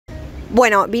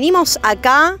Bueno, vinimos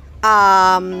acá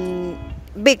a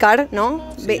Bécar, ¿no?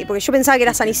 Sí. Porque yo pensaba que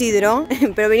era San Isidro,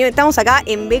 pero estamos acá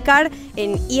en Bécar,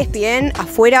 en ESPN,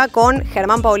 afuera con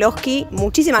Germán Paoloski.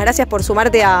 Muchísimas gracias por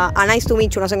sumarte a Nice to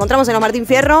Michu. Nos encontramos en los Martín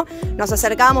Fierro, nos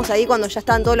acercábamos ahí cuando ya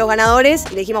estaban todos los ganadores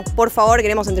y le dijimos, por favor,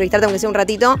 queremos entrevistarte aunque sea un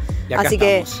ratito. Así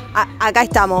que acá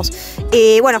estamos.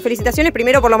 Bueno, felicitaciones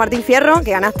primero por los Martín Fierro,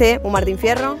 que ganaste un Martín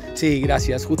Fierro. Sí,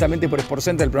 gracias. Justamente por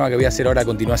SportsCenter, el programa que voy a hacer ahora a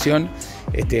continuación.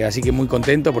 Así que muy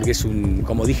contento porque es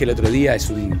como dije el otro día, es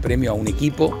un premio a un equipo.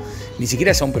 Ni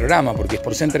siquiera es a un programa, porque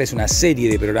SportsCenter es una serie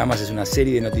de programas, es una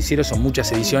serie de noticieros, son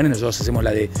muchas ediciones. Nosotros hacemos la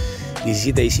de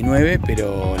 17 a 19,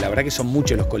 pero la verdad que son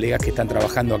muchos los colegas que están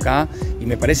trabajando acá y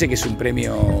me parece que es un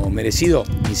premio merecido,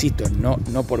 insisto,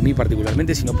 no por mí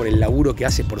particularmente, sino por el laburo que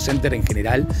hace SportsCenter en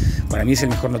general. Para mí es el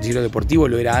mejor noticiero deportivo,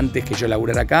 lo era antes que yo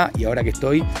laburara acá y ahora que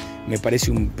estoy, me parece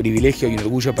un privilegio y un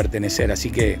orgullo pertenecer, así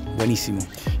que buenísimo.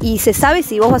 ¿Y se sabe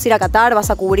si vos vas a ir a Qatar,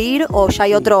 vas a cubrir o ya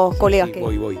hay otros colegas sí, que...?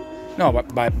 Voy. No,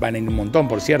 van en un montón,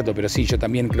 por cierto, pero sí, yo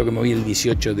también creo que me voy el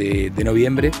 18 de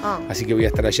noviembre, así que voy a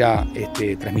estar allá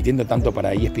transmitiendo tanto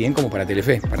para ESPN como para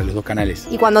Telefe, para los dos canales.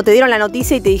 Y cuando te dieron la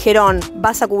noticia y te dijeron,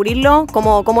 vas a cubrirlo,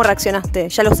 ¿cómo reaccionaste?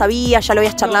 ¿Ya lo sabías? ¿Ya lo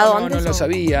habías charlado antes? No lo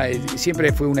sabía,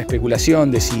 siempre fue una especulación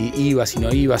de si iba, si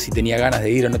no iba, si tenía ganas de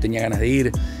ir o no tenía ganas de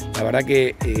ir. La verdad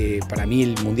que para mí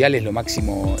el mundial es lo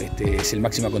máximo, es el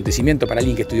máximo acontecimiento para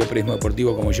alguien que estudió periodismo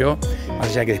deportivo como yo, más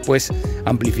allá que después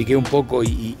amplifiqué un poco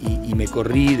y me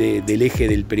corrí del eje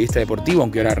del periodista deportivo,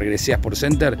 aunque ahora regresé a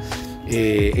SportsCenter,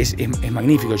 es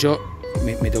magnífico. Yo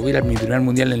me tocó ir a mi primer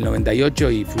mundial en el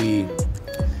 98 y fui,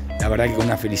 la verdad que con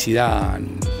una felicidad,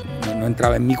 no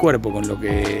entraba en mi cuerpo con lo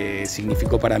que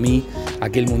significó para mí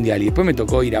aquel mundial. Y después me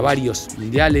tocó ir a varios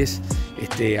mundiales,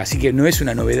 así que no es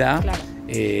una novedad. Claro.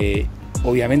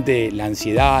 Obviamente la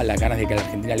ansiedad, las ganas de que a la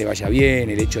Argentina le vaya bien,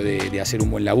 el hecho de hacer un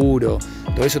buen laburo,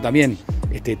 todo eso también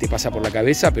te pasa por la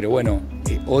cabeza, pero bueno,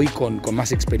 hoy con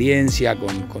más experiencia,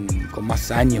 con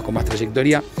más años, con más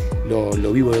trayectoria,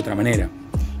 lo vivo de otra manera.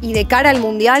 Y de cara al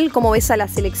Mundial, ¿cómo ves a la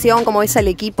selección? ¿Cómo ves al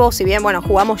equipo? Si bien, bueno,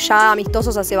 jugamos ya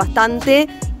amistosos hace bastante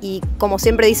y como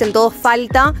siempre dicen todos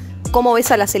falta, ¿cómo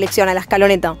ves a la selección, a la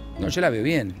escaloneta? No, yo la veo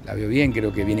bien,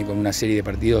 creo que viene con una serie de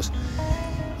partidos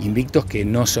invictos que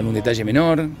no son un detalle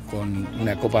menor, con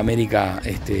una Copa América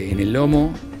en el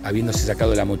lomo, habiéndose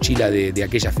sacado la mochila de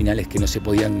aquellas finales que no se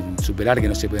podían superar, que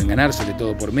no se pueden ganar, sobre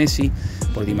todo por Messi,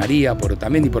 por Di María,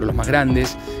 también y por los más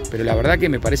grandes, pero la verdad que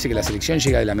me parece que la selección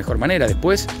llega de la mejor manera.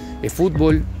 Después es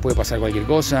fútbol, puede pasar cualquier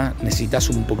cosa,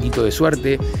 necesitas un poquito de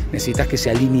suerte, necesitas que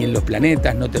se alineen los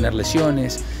planetas, no tener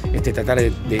lesiones, tratar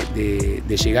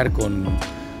de llegar con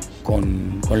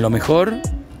lo mejor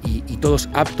y todos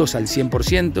aptos al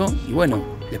 100%, y bueno,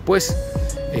 después,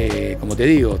 como te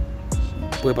digo,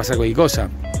 puede pasar cualquier cosa,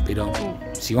 pero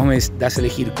si vos me das a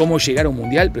elegir cómo llegar a un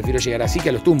mundial, prefiero llegar así que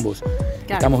a los tumbos.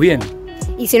 Claro. Estamos bien.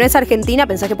 Y si no es Argentina,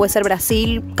 ¿pensás que puede ser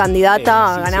Brasil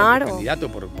candidata a ganar?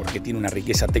 Candidato porque tiene una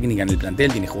riqueza técnica en el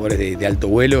plantel, tiene jugadores de alto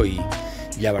vuelo y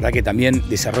la verdad que también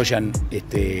desarrollan,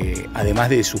 además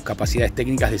de sus capacidades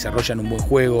técnicas, desarrollan un buen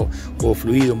juego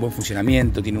fluido, un buen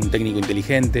funcionamiento, tiene un técnico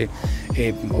inteligente.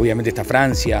 Obviamente está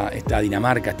Francia, está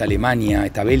Dinamarca, está Alemania,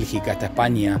 está Bélgica, está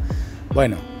España,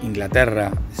 bueno,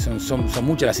 Inglaterra, son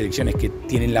muchas las selecciones que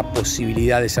tienen la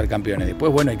posibilidad de ser campeones.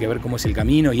 Después, bueno, hay que ver cómo es el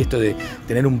camino y esto de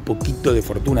tener un poquito de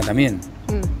fortuna también.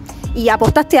 ¿Y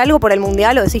apostaste algo por el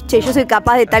Mundial o decís, che, yo soy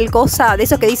capaz de tal cosa? De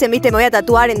esos que dicen, viste, me voy a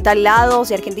tatuar en tal lado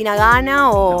si Argentina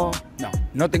gana o...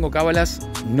 No tengo cábalas,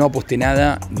 no aposté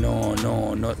nada, no,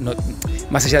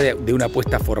 más allá de una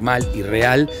apuesta formal y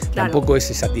real, claro. Tampoco es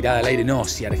esa tirada al aire, no,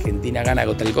 si Argentina gana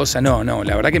con tal cosa, no,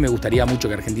 la verdad que me gustaría mucho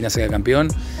que Argentina sea campeón,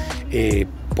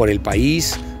 por el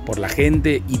país, por la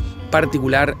gente y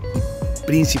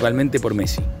principalmente por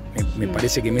Messi. Me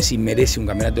parece que Messi merece un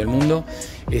campeonato del mundo,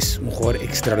 es un jugador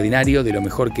extraordinario, de lo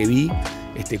mejor que vi,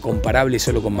 comparable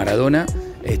solo con Maradona,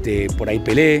 por ahí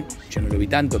Pelé, yo no lo vi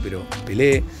tanto, pero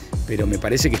Pelé, pero me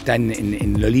parece que está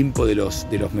en el Olimpo de los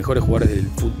mejores jugadores del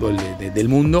fútbol del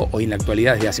mundo, hoy en la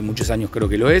actualidad, desde hace muchos años creo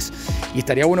que lo es, y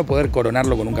estaría bueno poder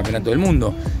coronarlo con un campeonato del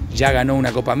mundo. Ya ganó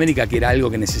una Copa América, que era algo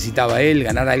que necesitaba él,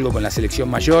 ganar algo con la selección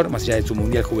mayor, más allá de su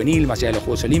Mundial Juvenil, más allá de los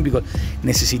Juegos Olímpicos,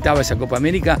 necesitaba esa Copa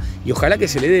América, y ojalá que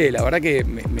se le dé, la verdad que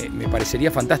me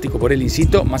parecería fantástico por él,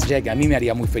 insisto, más allá de que a mí me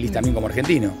haría muy feliz también como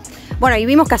argentino. Bueno, y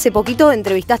vimos que hace poquito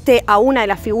entrevistaste a una de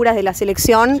las figuras de la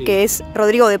selección, sí, que es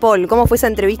Rodrigo de Paul. ¿Cómo fue esa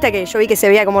entrevista que que yo vi que se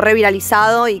veía como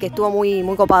reviralizado y que estuvo muy,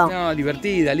 muy copado. No,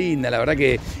 divertida, linda. La verdad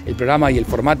que el programa y el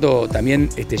formato también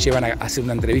llevan a hacer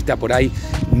una entrevista por ahí,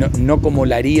 no como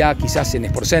la haría quizás en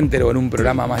Sport Center o en un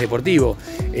programa más deportivo.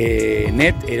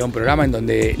 Net era un programa en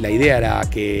donde la idea era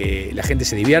que la gente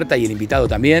se divierta y el invitado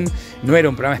también. No era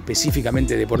un programa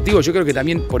específicamente deportivo. Yo creo que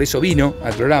también por eso vino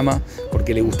al programa,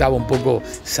 porque le gustaba un poco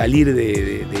salir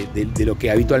de lo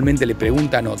que habitualmente le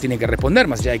preguntan o tiene que responder,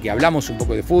 más allá de que hablamos un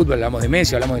poco de fútbol, hablamos de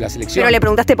Messi, hablamos de la selección. Pero le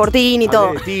preguntaste por Tini y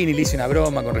todo. De Tini, le hice una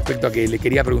broma con respecto a que le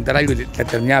quería preguntar algo y le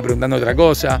terminaba preguntando otra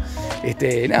cosa.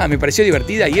 Nada, me pareció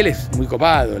divertida y él es muy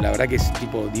copado, la verdad que es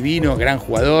tipo divino, gran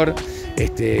jugador,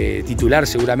 titular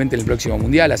seguramente en el próximo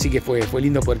mundial, así que fue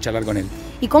lindo poder charlar con él.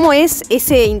 ¿Y cómo es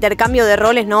ese intercambio de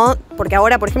roles, no? Porque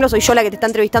ahora, por ejemplo, soy yo la que te está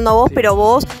entrevistando a vos, sí, pero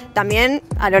vos también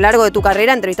a lo largo de tu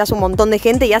carrera entrevistás un montón de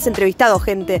gente y has entrevistado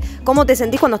gente. ¿Cómo te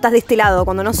sentís cuando estás de este lado,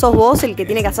 cuando no sos vos el que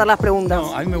tiene que hacer las preguntas?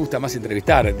 No, a mí me gusta más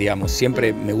entrevistar, digamos,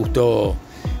 siempre me gustó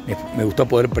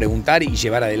poder preguntar y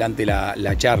llevar adelante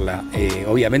la charla.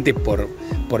 Obviamente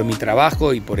por mi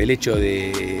trabajo y por el hecho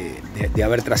de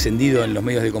haber trascendido en los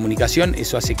medios de comunicación,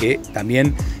 eso hace que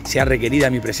también sea requerida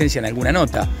mi presencia en alguna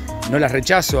nota. No las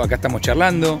rechazo, acá estamos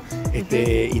charlando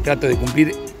y trato de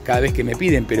cumplir cada vez que me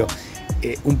piden, pero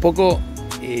un poco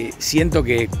siento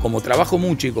que como trabajo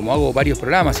mucho y como hago varios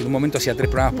programas, en un momento hacía 3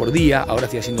 programas por día, ahora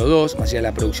estoy haciendo 2, más allá de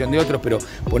la producción de otros, pero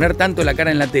poner tanto la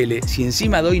cara en la tele, si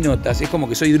encima doy notas, es como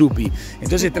que soy drupi.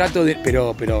 Entonces trato de,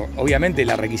 pero obviamente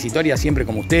la requisitoria siempre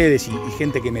como ustedes y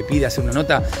gente que me pide hacer una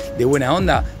nota de buena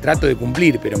onda, trato de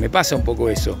cumplir, pero me pasa un poco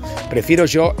eso. Prefiero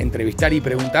yo entrevistar y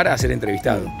preguntar a ser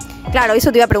entrevistado. Claro,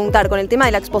 eso te iba a preguntar, con el tema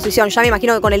de la exposición, ya me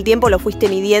imagino que con el tiempo lo fuiste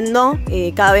midiendo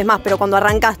cada vez más, pero cuando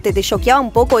arrancaste, ¿te choqueaba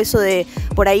un poco eso de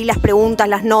por ahí las preguntas,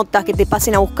 las notas, que te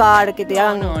pasen a buscar, que te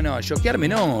hagan...? No, choquearme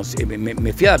no,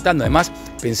 me fui adaptando. Además,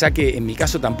 pensá que en mi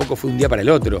caso tampoco fue un día para el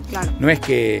otro. Claro. No es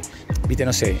que, viste,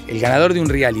 no sé, el ganador de un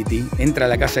reality entra a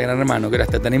la casa de Gran Hermano, que ahora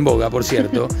está tan en boga, por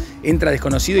cierto, entra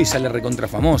desconocido y sale recontra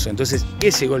famoso. Entonces,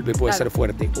 ese golpe puede ser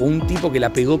fuerte. O un tipo que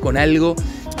la pegó con algo.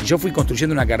 Y yo fui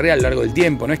construyendo una carrera a lo largo del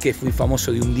tiempo, no es que fui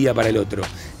famoso de un día para el otro.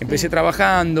 Empecé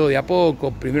trabajando de a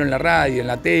poco, primero en la radio, en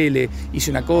la tele,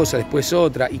 hice una cosa, después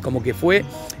otra, y como que fue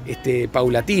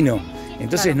paulatino.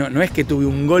 Entonces no es que tuve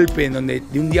un golpe en donde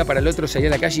de un día para el otro salía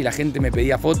a la calle y la gente me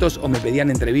pedía fotos o me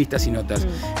pedían entrevistas y notas.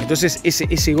 Entonces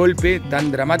ese golpe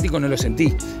tan dramático no lo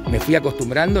sentí. Me fui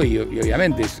acostumbrando y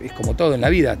obviamente es como todo en la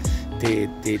vida.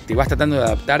 Te vas tratando de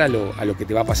adaptar a lo que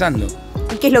te va pasando.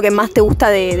 ¿Y qué es lo que más te gusta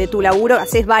de tu laburo?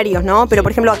 Haces varios, ¿no? Pero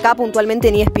por ejemplo acá puntualmente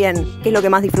en ESPN, ¿qué es lo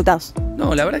que más disfrutás?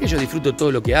 No, la verdad que yo disfruto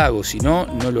todo lo que hago, si no,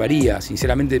 no lo haría.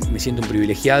 Sinceramente me siento un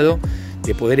privilegiado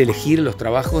de poder elegir los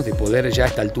trabajos, de poder ya a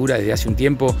esta altura, desde hace un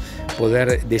tiempo,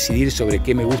 poder decidir sobre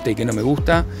qué me gusta y qué no me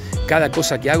gusta. Cada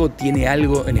cosa que hago tiene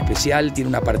algo en especial, tiene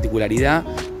una particularidad,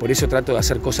 por eso trato de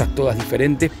hacer cosas todas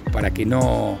diferentes para que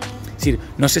no... Es decir,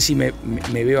 no sé si me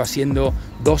veo haciendo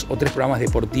 2 o 3 programas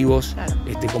deportivos,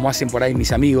 como hacen por ahí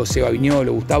mis amigos, Seba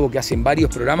Viñolo, Gustavo, que hacen varios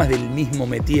programas del mismo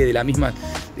métier, de la misma,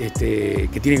 que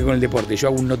tiene que ver con el deporte. Yo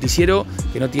hago un noticiero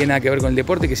que no tiene nada que ver con el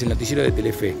deporte, que es el noticiero de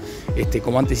Telefe.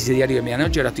 Como antes hice diario de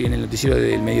medianoche, ahora estoy en el noticiero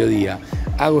del mediodía.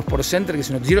 Hago Sport Center, que es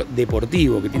un noticiero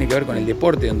deportivo, que tiene que ver con el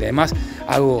deporte, donde además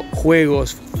hago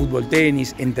juegos, fútbol,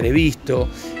 tenis, entrevisto.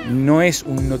 No es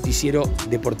un noticiero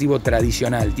deportivo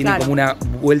tradicional, tiene como una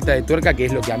vuelta de tuerca, que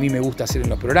es lo que a mí me gusta hacer en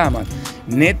los programas.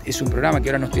 Net es un programa que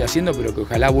ahora no estoy haciendo, pero que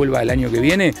ojalá vuelva el año que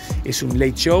viene. Es un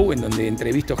late show en donde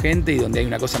entrevisto gente y donde hay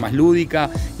una cosa más lúdica,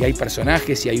 y hay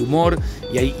personajes, y hay humor,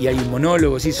 y hay un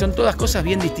monólogo. ¿Sí? Son todas cosas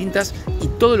bien distintas y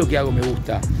todo lo que hago me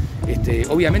gusta.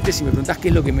 Obviamente, si me preguntás qué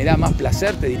es lo que me da más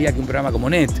placer, te diría que un programa como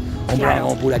Net o un programa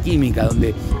como Pura Química,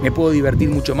 donde me puedo divertir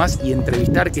mucho más y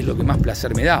entrevistar, que es lo que más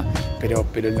placer me da. Pero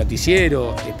el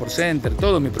noticiero, Sport Center,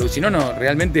 todo, si no,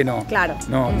 realmente no,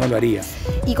 no lo haría.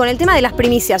 Y con el tema de las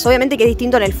primicias, obviamente que es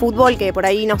distinto en el fútbol que por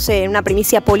ahí, no sé, en una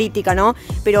primicia política, ¿no?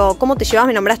 Pero ¿cómo te llevas?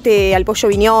 Me nombraste al Pollo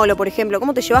Viñolo, por ejemplo.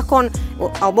 ¿Cómo te llevas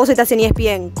vos estás en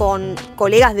ESPN, con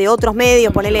colegas de otros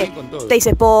medios, ponele Teis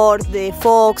Sport, de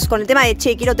Fox, con el tema de,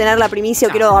 che, quiero tener la primicia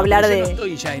o quiero hablar de... Yo no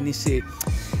estoy ya en ese...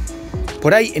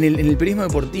 Por ahí, en el periodismo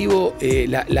deportivo,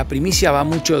 la primicia va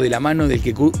mucho de la mano del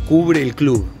que cubre el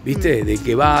club, ¿viste? Del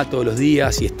que va todos los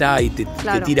días y está y te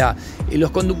tira.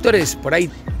 Los conductores, por ahí,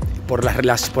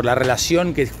 por la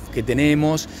relación que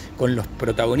tenemos con los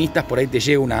protagonistas, por ahí te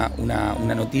llega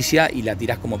una noticia y la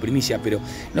tirás como primicia, pero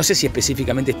no sé si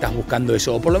específicamente estás buscando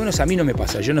eso, o por lo menos a mí no me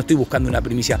pasa, yo no estoy buscando una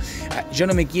primicia. Yo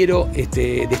no me quiero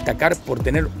destacar por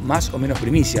tener más o menos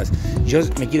primicias, yo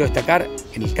me quiero destacar,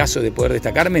 en el caso de poder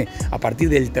destacarme, a partir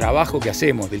del trabajo que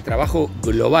hacemos, del trabajo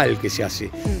global que se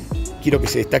hace. quiero que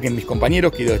se destaquen mis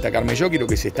compañeros, quiero destacarme yo, quiero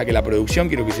que se destaque la producción,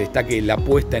 quiero que se destaque la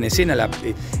puesta en escena,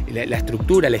 la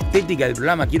estructura, la estética del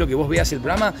programa. Quiero que vos veas el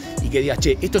programa y que digas,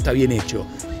 che, esto está bien hecho.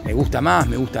 Me gusta más,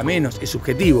 me gusta menos, es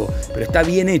subjetivo, pero está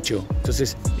bien hecho.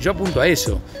 Entonces yo apunto a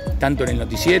eso, tanto en el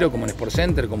noticiero, como en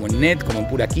SportsCenter, como en Net, como en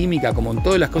Pura Química, como en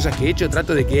todas las cosas que he hecho.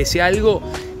 Trato de que sea algo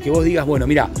que vos digas, bueno,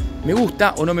 mira, me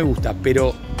gusta o no me gusta,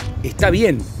 pero está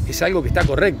bien, es algo que está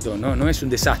correcto, no es un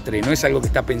desastre, no es algo que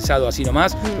está pensado así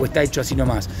nomás o está hecho así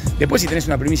nomás. Después, si tenés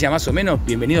una primicia más o menos,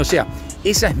 bienvenido sea.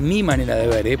 Esa es mi manera de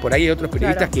ver, ¿eh? Por ahí hay otros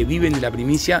periodistas que viven de la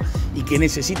primicia y que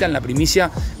necesitan la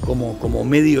primicia como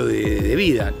medio de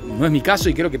vida. No es mi caso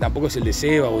y creo que tampoco es el de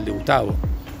Seba o el de Gustavo.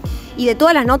 Y de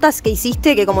todas las notas que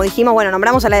hiciste, que como dijimos, bueno,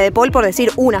 nombramos a la de Paul por decir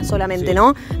una solamente, sí,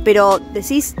 ¿no? Pero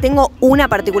decís, tengo una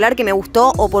particular que me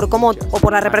gustó o por cómo o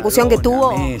por la repercusión que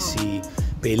tuvo. Messi,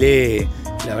 Pelé,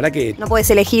 la verdad que... No puedes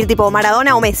elegir tipo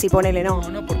Maradona o Messi, ponele, ¿no?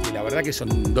 No, porque la verdad que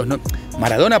son dos...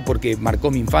 Maradona porque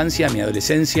marcó mi infancia, mi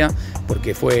adolescencia,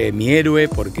 porque fue mi héroe,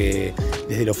 porque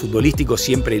desde lo futbolístico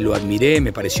siempre lo admiré,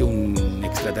 me pareció un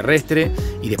extraterrestre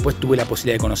y después tuve la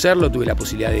posibilidad de conocerlo, tuve la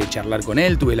posibilidad de charlar con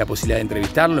él, tuve la posibilidad de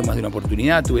entrevistarlo en más de una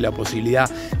oportunidad, tuve la posibilidad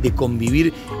de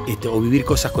convivir o vivir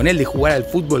cosas con él, de jugar al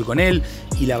fútbol con él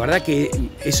y la verdad que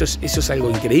eso es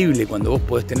algo increíble cuando vos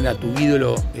podés tener a tu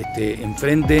ídolo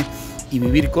enfrente y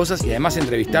vivir cosas y además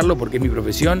entrevistarlo porque es mi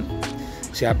profesión.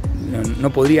 O sea, no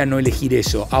podría no elegir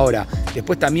eso. Ahora,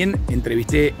 después también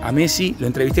entrevisté a Messi, lo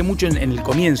entrevisté mucho en el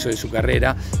comienzo de su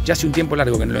carrera, ya hace un tiempo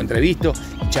largo que no lo entrevisto,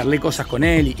 y charlé cosas con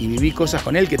él y viví cosas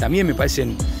con él que también me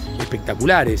parecen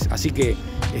espectaculares. Así que,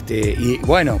 y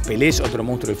bueno, Pelé es otro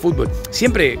monstruo del fútbol,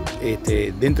 siempre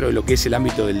dentro de lo que es el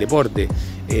ámbito del deporte,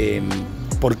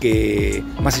 porque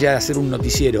más allá de hacer un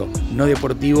noticiero no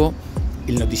deportivo,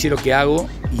 el noticiero que hago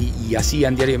y hacía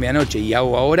en Diario de Medianoche y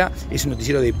hago ahora es un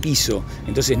noticiero de piso,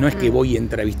 entonces no es que voy a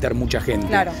entrevistar mucha gente,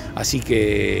 claro. Así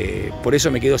que por eso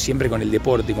me quedo siempre con el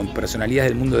deporte, con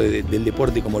personalidades del mundo del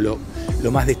deporte como lo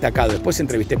más destacado. Después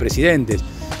entrevisté presidentes,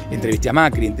 entrevisté a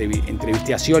Macri,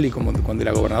 entrevisté a Scioli cuando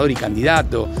era gobernador y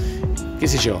candidato, qué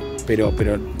sé yo, pero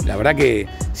la verdad que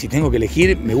si tengo que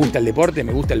elegir, me gusta el deporte,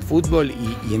 me gusta el fútbol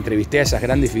y entrevisté a esas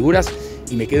grandes figuras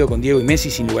y me quedo con Diego y Messi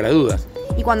sin lugar a dudas.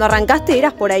 Y cuando arrancaste,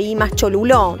 ¿eras por ahí más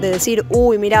cholulo? De decir,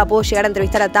 uy, mirá, puedo llegar a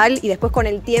entrevistar a tal, y después con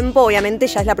el tiempo, obviamente,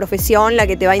 ya es la profesión la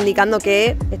que te va indicando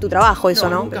que es tu trabajo eso,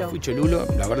 ¿no? Nunca fui cholulo,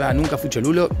 la verdad, nunca fui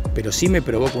cholulo, pero sí me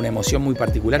provoca una emoción muy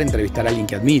particular entrevistar a alguien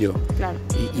que admiro. Claro.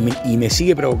 Y me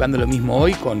sigue provocando lo mismo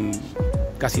hoy con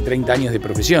casi 30 años de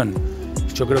profesión.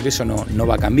 Yo creo que eso no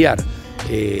va a cambiar.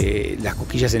 Las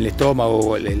cosquillas en el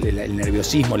estómago, el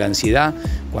nerviosismo, la ansiedad,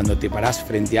 cuando te parás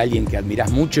frente a alguien que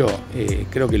admirás mucho,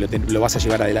 creo que lo vas a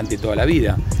llevar adelante toda la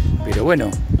vida. Pero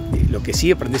bueno, lo que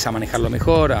sí aprendés a manejarlo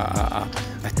mejor, a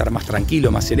estar más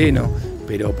tranquilo, más sereno,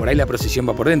 pero por ahí la procesión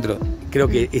va por dentro. Creo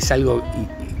que es algo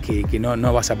que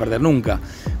no vas a perder nunca,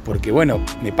 porque bueno,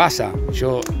 me pasa,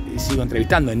 yo sigo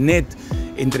entrevistando en Net.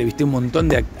 Entrevisté un montón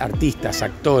de artistas,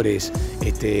 actores,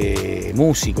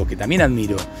 músicos que también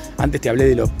admiro. Antes te hablé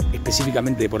de lo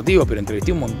específicamente deportivo, pero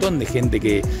entrevisté un montón de gente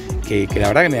que la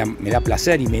verdad que me da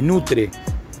placer y me nutre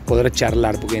poder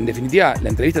charlar, porque en definitiva la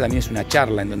entrevista también es una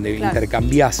charla en donde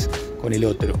intercambiás con el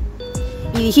otro.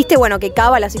 Y dijiste, bueno, que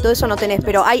cábalas y todo eso no tenés,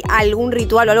 pero ¿hay algún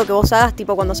ritual o algo que vos hagas,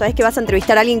 tipo cuando sabés que vas a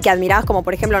entrevistar a alguien que admirás, como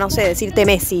por ejemplo, no sé, decirte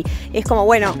Messi? Es como,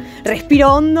 bueno,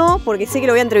 respiro hondo porque sé que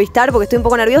lo voy a entrevistar porque estoy un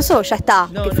poco nervioso, ya está,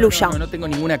 que fluya. No tengo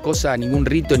ninguna cosa, ningún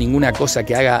rito, ninguna cosa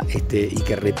que haga y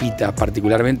que repita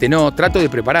particularmente. No, trato de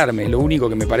prepararme, lo único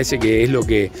que me parece que es lo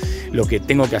que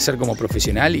tengo que hacer como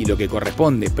profesional y lo que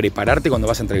corresponde, prepararte cuando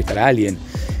vas a entrevistar a alguien.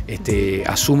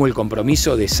 Asumo el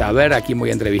compromiso de saber a quién voy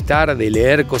a entrevistar, de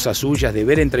leer cosas suyas, de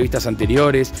ver entrevistas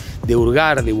anteriores, de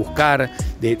hurgar, de buscar,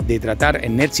 de tratar.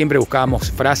 En Net siempre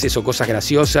buscábamos frases o cosas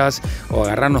graciosas o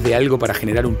agarrarnos de algo para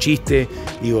generar un chiste.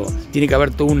 Digo, tiene que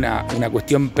haber toda una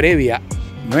cuestión previa.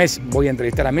 No es voy a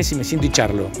entrevistar a Messi, me siento y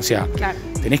charlo. O sea, claro,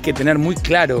 tenés que tener muy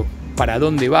claro para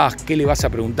dónde vas, qué le vas a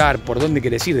preguntar, por dónde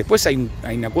querés ir. Después hay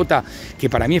una cuota que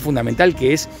para mí es fundamental,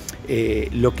 que es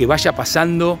lo que vaya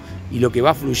pasando y lo que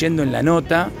va fluyendo en la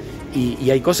nota, y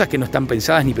hay cosas que no están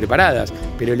pensadas ni preparadas,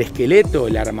 pero el esqueleto,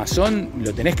 el armazón,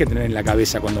 lo tenés que tener en la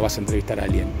cabeza cuando vas a entrevistar a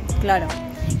alguien. Claro.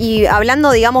 Y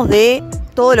hablando, digamos, de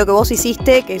todo lo que vos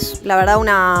hiciste, que es la verdad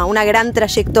una gran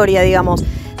trayectoria, digamos,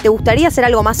 ¿te gustaría hacer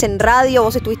algo más en radio?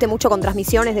 Vos estuviste mucho con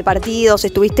transmisiones de partidos,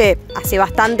 estuviste hace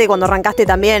bastante cuando arrancaste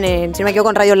también, si no me equivoco,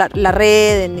 con Radio La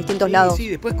Red, en distintos lados. Sí,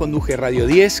 después conduje Radio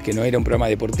 10, que no era un programa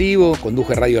deportivo,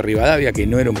 conduje Radio Rivadavia, que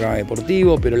no era un programa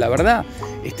deportivo, pero la verdad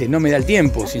no me da el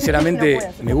tiempo. Sinceramente,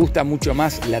 me gusta mucho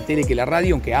más la tele que la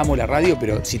radio, aunque amo la radio,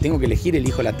 pero si tengo que elegir,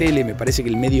 elijo la tele. Me parece que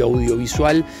el medio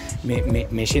audiovisual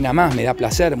me llena más, me da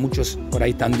placer. Muchos por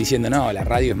ahí están diciendo, no, la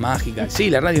radio es mágica. Sí,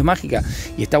 la radio es mágica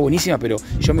y está buenísima, pero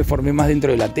yo me formé más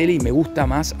dentro de la tele y me gusta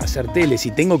más hacer tele.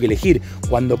 Si tengo que elegir,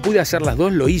 cuando pude hacer las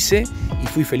dos, lo hice y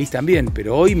fui feliz también.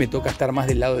 Pero hoy me toca estar más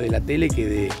del lado de la tele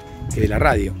que de la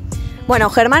radio. Bueno,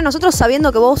 Germán, nosotros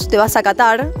sabiendo que vos te vas a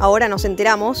Qatar, ahora nos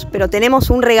enteramos, pero tenemos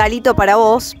un regalito para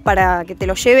vos, para que te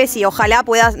lo lleves y ojalá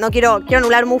puedas, no quiero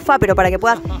anular mufa, pero para que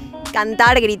puedas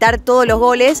cantar, gritar todos los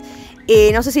goles.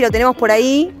 No sé si lo tenemos por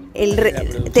ahí.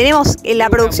 Tenemos en la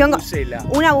producción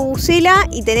una bubucela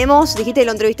y tenemos, dijiste que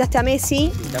lo entrevistaste a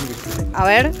Messi. A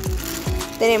ver,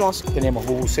 tenemos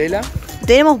bubucela.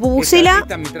 Tenemos bubucela.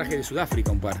 Esta me traje de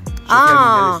Sudáfrica un par.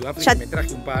 Ah, de Sudáfrica, me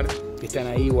traje un par que están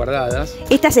ahí guardadas.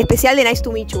 Esta es especial de Nice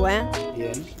to Michu, ¿eh?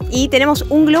 Bien. Y tenemos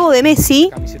un globo de Messi.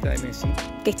 Camiseta de Messi.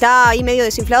 Que está ahí medio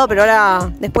desinflado, pero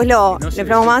ahora después lo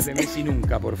inflamos más. No se Messi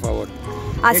nunca, por favor.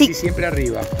 Así, Messi siempre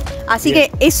arriba. Así bien.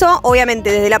 Que eso,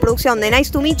 obviamente, desde la producción de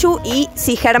Nice to Michu. Y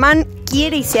si Germán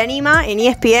quiere y se anima en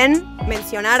ESPN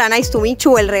mencionar a Nice to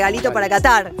Michu, el regalito para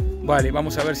Qatar. Vale,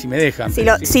 vamos a ver si me dejan. Si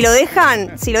lo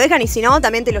dejan y si no,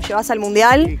 también te lo llevas al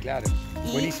mundial. Sí, claro.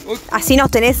 Buenísimo. Así nos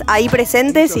tenés ahí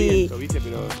presentes y. Viento, ¿viste?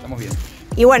 Pero estamos bien.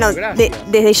 Y bueno,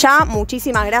 desde ya,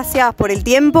 muchísimas gracias por el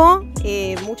tiempo.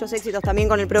 Muchos éxitos también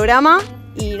con el programa.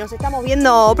 Y nos estamos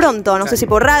viendo pronto. No sé si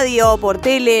por radio, por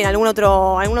tele, en algún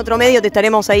otro medio te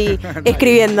estaremos ahí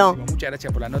escribiendo. Muchas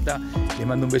gracias por la nota. Les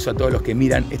mando un beso a todos los que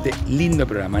miran este lindo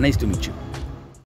programa. Nice to meet you.